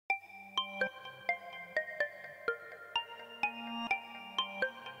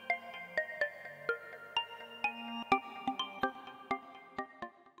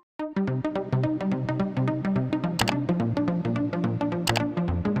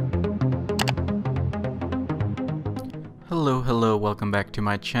Hello, welcome back to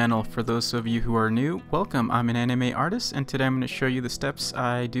my channel. For those of you who are new, welcome. I'm an anime artist and today I'm going to show you the steps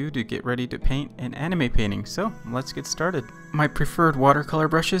I do to get ready to paint an anime painting. So let's get started. My preferred watercolor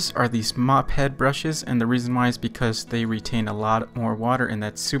brushes are these mop head brushes, and the reason why is because they retain a lot more water, and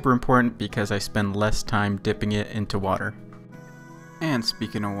that's super important because I spend less time dipping it into water. And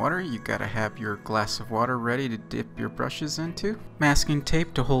speaking of water, you gotta have your glass of water ready to dip your brushes into. Masking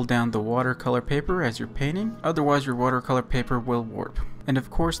tape to hold down the watercolor paper as you're painting, otherwise your watercolor paper will warp. And of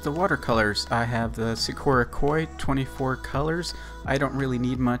course the watercolors. I have the Sakura Koi 24 colors. I don't really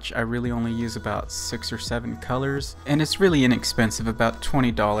need much, I really only use about 6 or 7 colors. And it's really inexpensive, about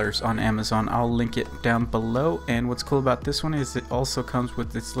 $20 on Amazon. I'll link it down below. And what's cool about this one is it also comes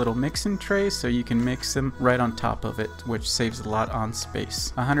with this little mixing tray, so you can mix them right on top of it, which saves a lot on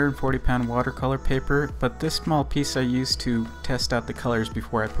space. 140-pound watercolor paper, but this small piece I use to test out the colors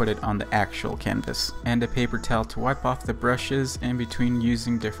before I put it on the actual canvas. And a paper towel to wipe off the brushes in between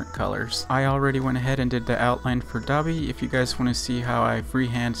using different colors. I already went ahead and did the outline for Dabi. If you guys want to see how I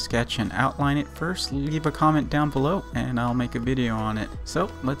freehand sketch and outline it first, leave a comment down below and I'll make a video on it. So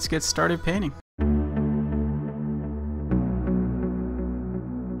let's get started painting.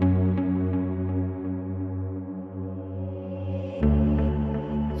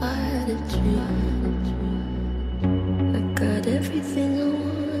 I had a dream. I got everything I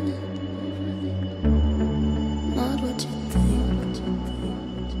wanted. Not what you think.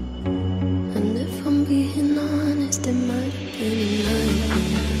 And if I'm being honest, it might have been a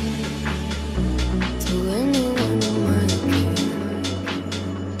nightmare to anyone who might care.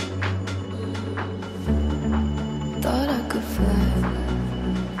 Thought I could fly,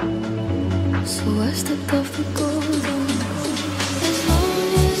 so I stepped off the golden. As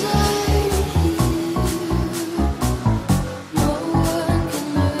long as I'm here, no one can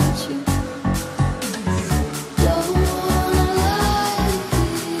hurt you. Don't wanna lie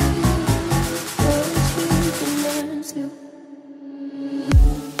here, but you can learn to.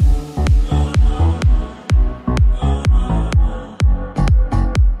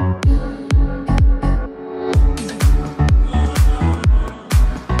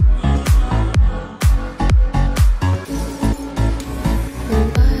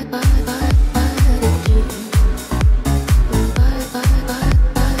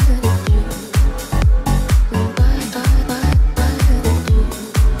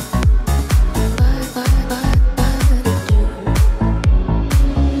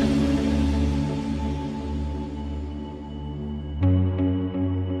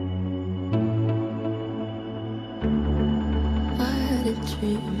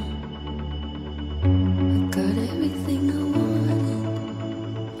 Dream. I got everything I wanted,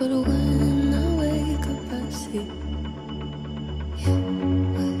 but when I wake up I see you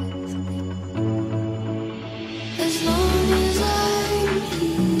with me. As long as I'm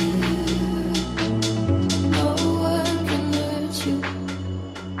here, no one can hurt you.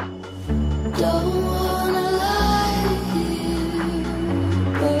 Don't wanna lie here,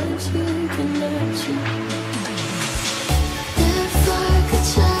 but you can hurt you.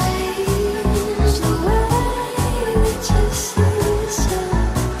 Change the way we just see yourself.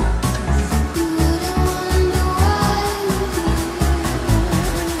 You wouldn't wonder why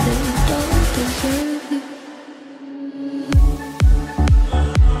they don't deserve you.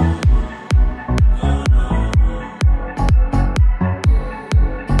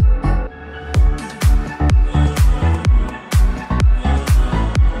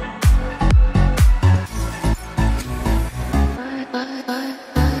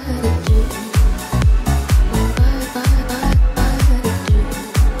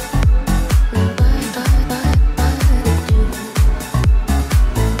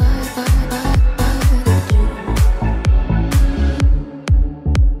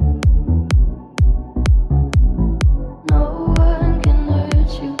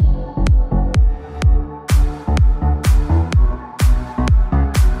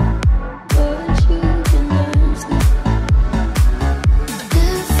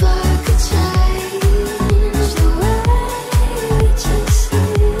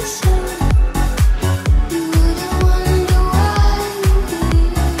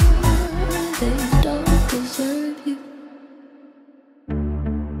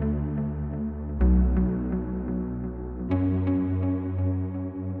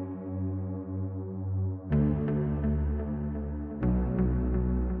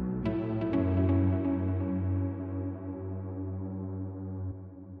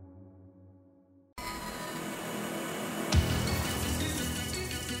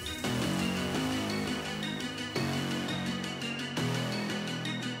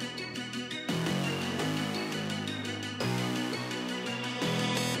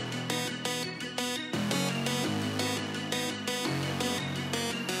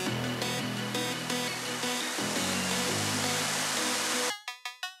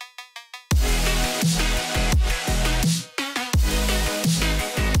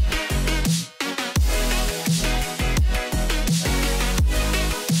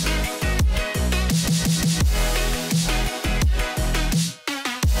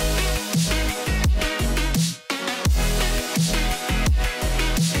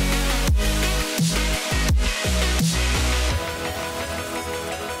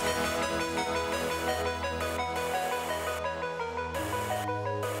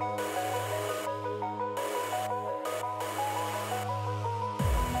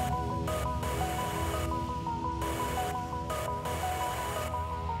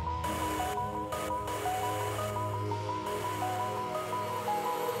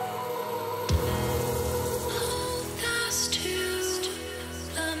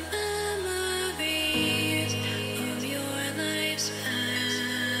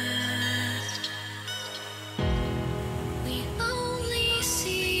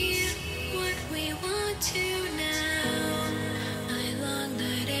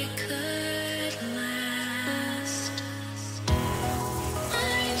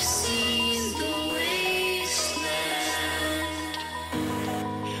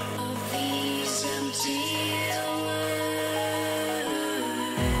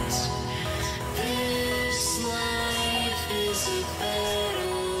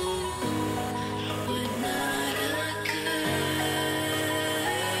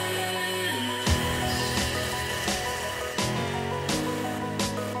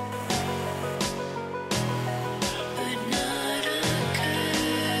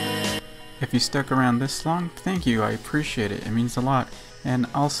 If you stuck around this long, thank you, I appreciate it, it means a lot. And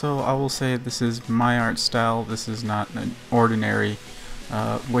also, I will say this is my art style, this is not an ordinary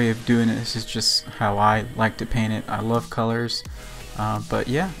way of doing it, this is just how I like to paint it. I love colors, but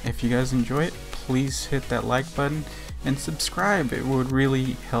yeah, if you guys enjoy it, please hit that like button and subscribe, it would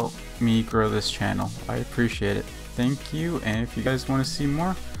really help me grow this channel. I appreciate it. Thank you, and if you guys want to see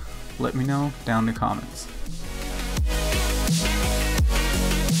more, let me know down in the comments.